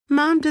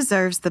Mom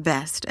deserves the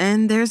best,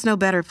 and there's no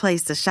better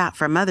place to shop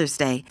for Mother's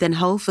Day than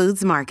Whole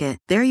Foods Market.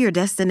 They're your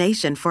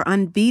destination for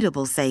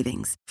unbeatable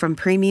savings, from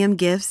premium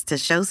gifts to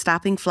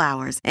show-stopping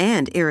flowers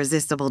and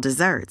irresistible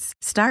desserts.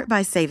 Start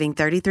by saving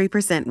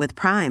 33% with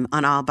Prime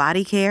on all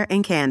body care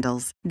and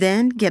candles.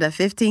 Then get a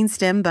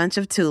 15-stem bunch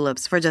of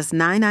tulips for just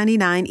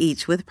 $9.99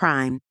 each with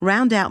Prime.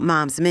 Round out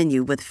Mom's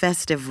menu with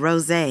festive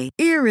rosé,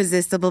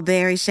 irresistible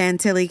berry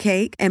chantilly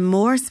cake, and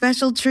more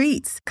special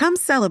treats. Come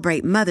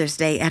celebrate Mother's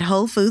Day at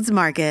Whole Foods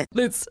Market.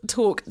 Let's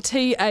talk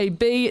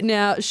TAB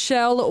now,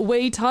 shall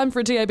we? Time for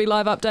a TAB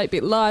Live update.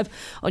 Bet live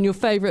on your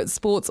favourite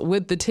sports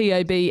with the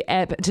TAB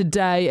app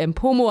today. And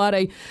Paul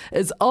Moare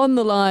is on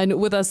the line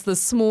with us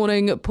this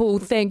morning. Paul,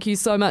 thank you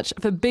so much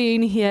for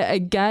being here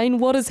again.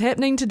 What is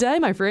happening today,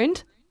 my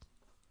friend?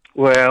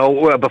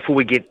 Well, before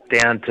we get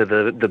down to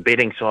the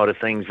betting side of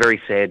things, very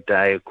sad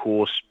day, of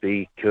course,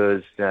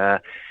 because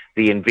the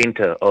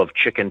inventor of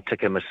chicken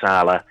tikka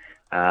masala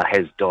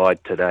has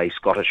died today.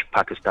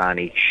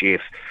 Scottish-Pakistani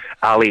chef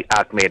Ali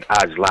Ahmed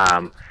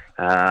Aslam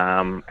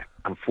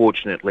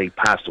unfortunately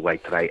passed away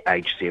today,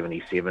 aged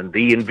 77.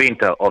 The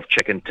inventor of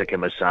chicken tikka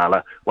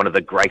masala, one of the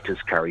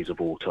greatest curries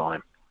of all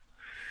time.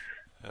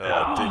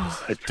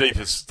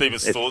 Deepest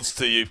thoughts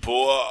to you,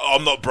 Paul.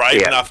 I'm not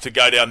brave enough to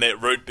go down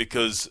that route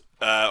because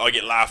I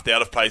get laughed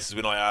out of places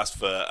when I ask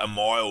for a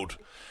mild.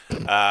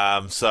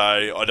 So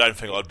I don't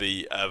think I'd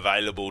be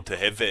available to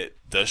have that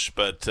dish,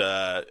 but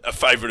a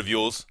favourite of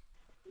yours?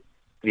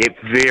 Yeah,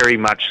 very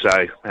much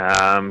so.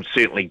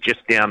 Certainly just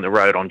down the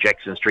road on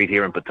Jackson Street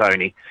here in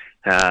Petone,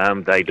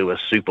 they do a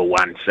super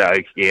one. So,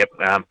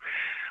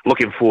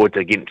 looking forward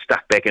to getting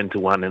stuck back into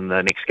one in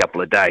the next couple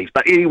of days.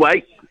 But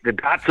anyway, the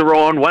darts are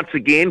on once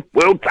again,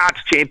 World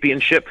Darts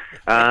Championship,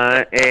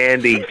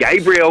 and the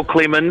Gabriel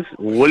Clemens,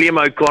 William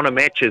O'Connor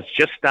match has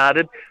just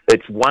started.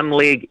 It's one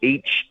leg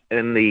each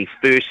in the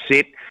first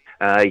set.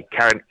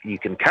 You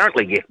can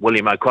currently get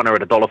William O'Connor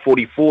at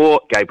 $1.44,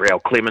 Gabriel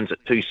Clemens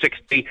at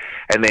 $2.60,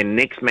 and then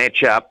next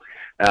match up,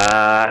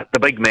 the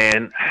big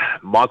man,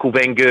 Michael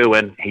Van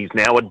Gerwen, he's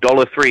now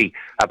 $1.03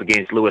 up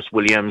against Lewis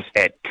Williams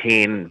at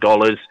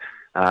 $10.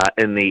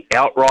 In the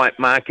outright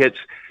markets,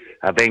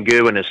 Van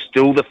Gerwen is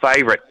still the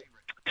favourite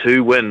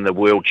to win the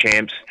World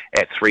Champs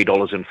at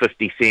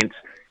 $3.50.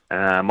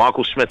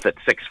 Michael Smith at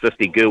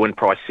 $6.50, Gerwen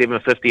price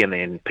 $7.50, and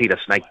then Peter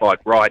Snakebite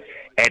Wright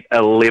at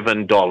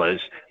 $11.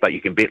 But you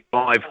can bet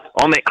live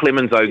on that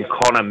Clemens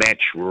O'Connor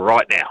match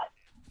right now.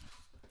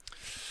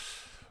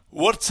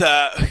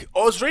 I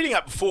was reading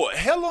up before,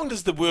 how long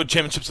does the World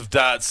Championships of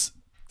Darts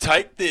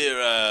take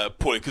there,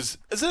 Paulie? Because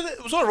was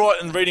I right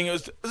in reading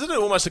is it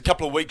almost a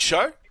couple of weeks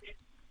show?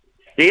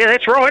 Yeah,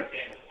 that's right.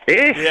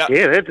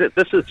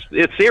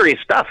 It's serious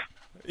stuff.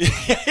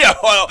 Yeah,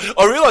 well,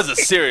 I realise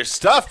it's serious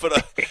stuff, but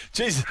I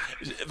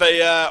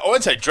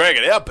won't say drag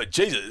it out, but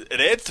geez,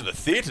 it adds to the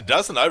theatre,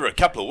 doesn't it? Over a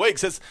couple of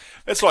weeks,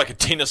 that's like a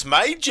tennis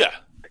major.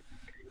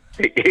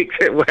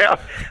 Well,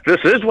 this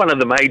is one of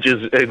the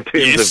majors in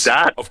terms of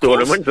darts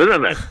tournaments,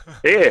 isn't it?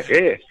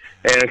 Yeah.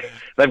 And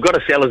they've got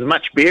to sell as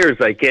much beer as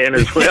they can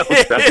as well.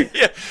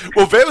 Yeah.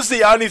 Well, that was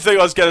the only thing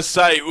I was going to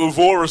say, with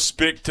all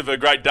respect to the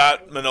great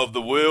dartman of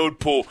the world,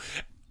 Paul.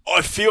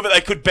 I feel that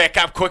they could back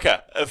up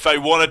quicker if they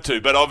wanted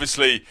to, but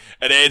obviously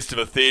it adds to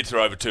the theatre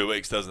over 2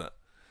 weeks, doesn't it?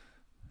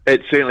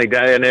 It certainly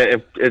does, and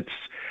it's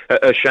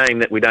a shame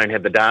that we don't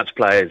have the darts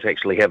players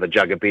actually have a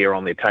jug of beer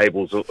on their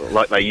tables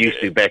like they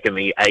used to back in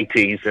the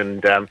 80s,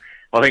 and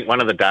I think one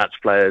of the darts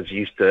players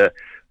used to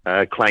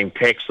claim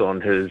tax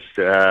on his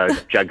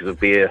jugs of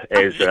beer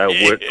as a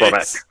work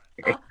product.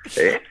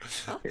 Yeah.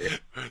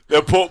 Now,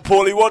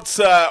 Paulie, what's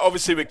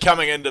obviously we're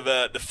coming into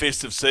the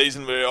festive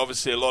season where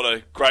obviously a lot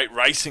of great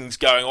racing's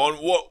going on.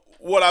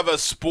 What other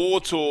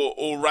sports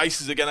or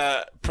races are going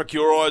to prick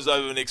your eyes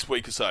over the next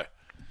week or so?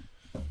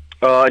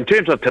 In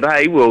terms of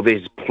today, well,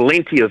 there's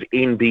plenty of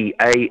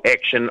NBA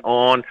action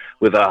on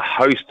with a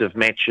host of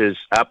matches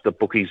up. The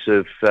bookies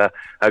have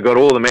got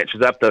all the matches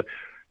up. The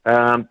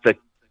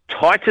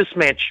tightest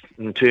match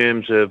in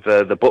terms of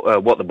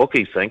what the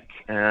bookies think,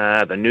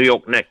 the New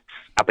York Knicks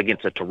up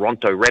against the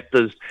Toronto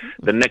Raptors.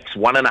 The Knicks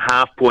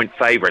 1.5 point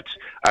favourites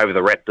over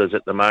the Raptors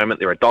at the moment.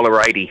 They're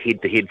 $1.80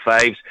 head-to-head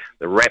faves.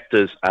 The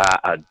Raptors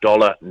are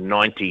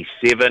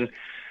 $1.97.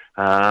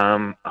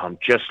 I'm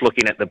just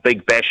looking at the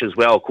Big Bash as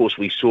well. Of course,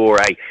 we saw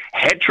a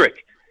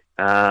hat-trick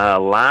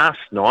last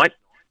night,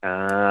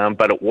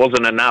 but it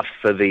wasn't enough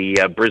for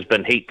the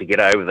Brisbane Heat to get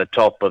over the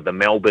top of the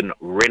Melbourne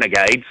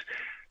Renegades.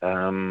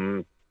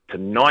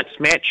 Tonight's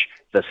match,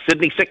 the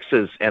Sydney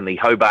Sixers and the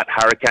Hobart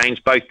Hurricanes,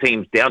 both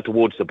teams down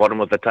towards the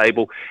bottom of the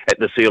table at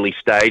this early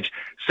stage.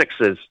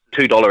 Sixers,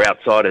 $2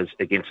 outsiders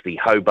against the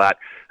Hobart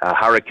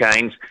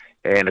Hurricanes.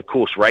 And, of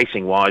course,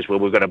 racing-wise, well,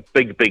 we've got a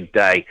big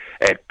day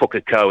at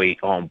Pukekohe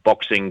on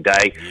Boxing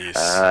Day,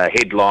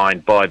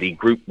 headlined by the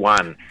Group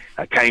 1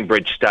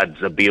 Cambridge Stud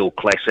Zabeel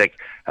Classic.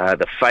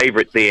 The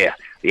favourite there,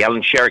 the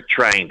Alan Sherrick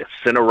trained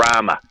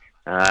Cinerama,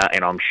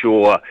 And I'm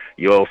sure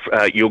your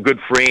good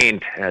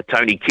friend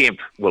Tony Kemp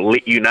will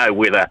let you know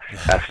whether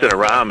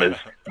Cinerama is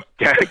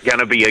going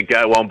to be a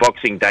go on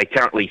Boxing Day.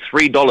 Currently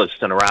 $3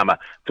 Cinerama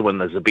to win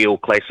the Zabeel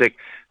Classic.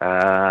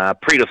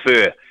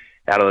 Predefer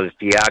out of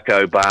the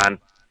Tiako barn,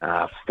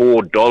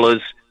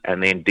 $4,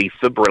 and then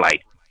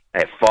Defibrillate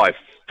at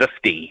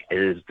 $5.50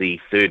 is the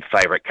third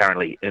favourite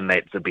currently in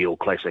that Zabeel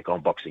Classic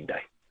on Boxing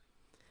Day.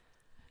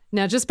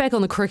 Now, just back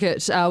on the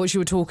cricket, which you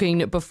were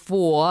talking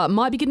before,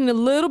 might be getting a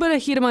little bit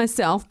ahead of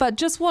myself, but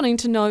just wanting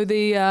to know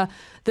the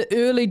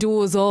early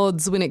doors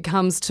odds when it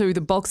comes to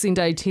the Boxing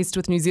Day test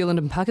with New Zealand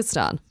and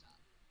Pakistan.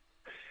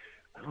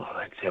 Oh,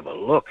 let's have a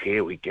look.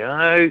 Here we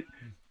go.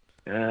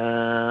 What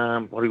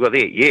have we got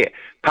there? Yeah,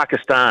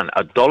 Pakistan,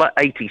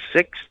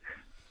 $1.86.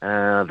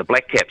 The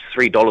Black Caps,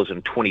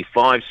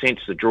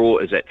 $3.25. The draw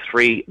is at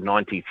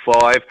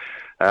 $3.95.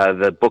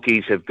 The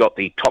bookies have got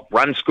the top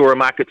run scorer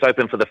markets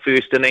open for the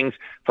first innings.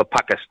 For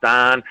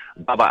Pakistan,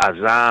 Babar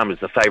Azam is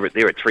the favourite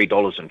there at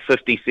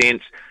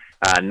 $3.50.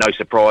 No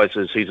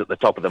surprises, who's at the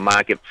top of the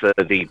market for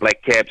the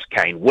Black Caps?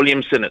 Kane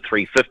Williamson at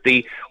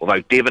 $3.50, although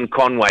Devon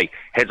Conway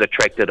has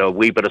attracted a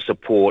wee bit of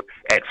support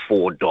at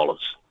 $4.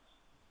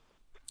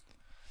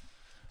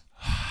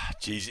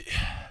 Jeez,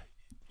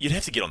 you'd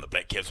have to get on the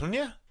Black Caps, wouldn't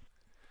you?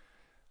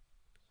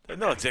 They're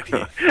not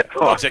exactly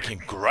in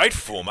great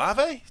form, are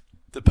they?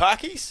 The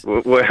Parkies?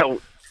 Well,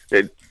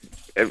 is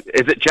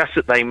it just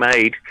that they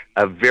made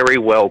a very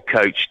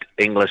well-coached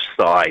English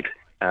side?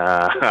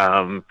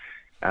 I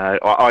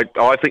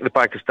think the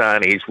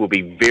Pakistanis will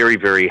be very,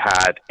 very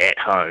hard at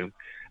home,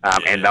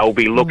 and they'll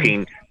be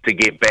looking to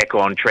get back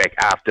on track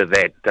after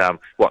that,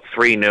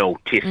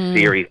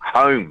 3-0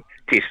 home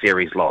Test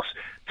Series loss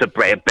to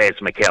Baz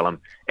McCallum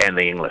and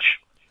the English.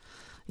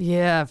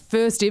 Yeah,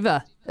 first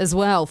ever as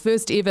well.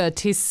 First ever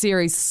Test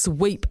Series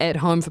sweep at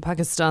home for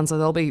Pakistan, so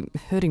they'll be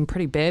hurting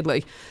pretty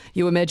badly,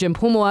 you imagine.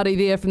 Paul Moati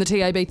there from the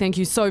TAB, thank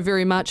you so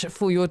very much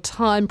for your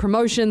time.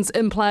 Promotions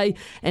in play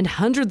and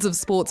hundreds of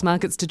sports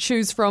markets to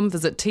choose from.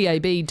 Visit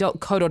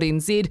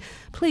tab.co.nz.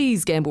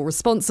 Please gamble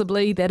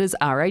responsibly. That is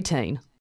R18.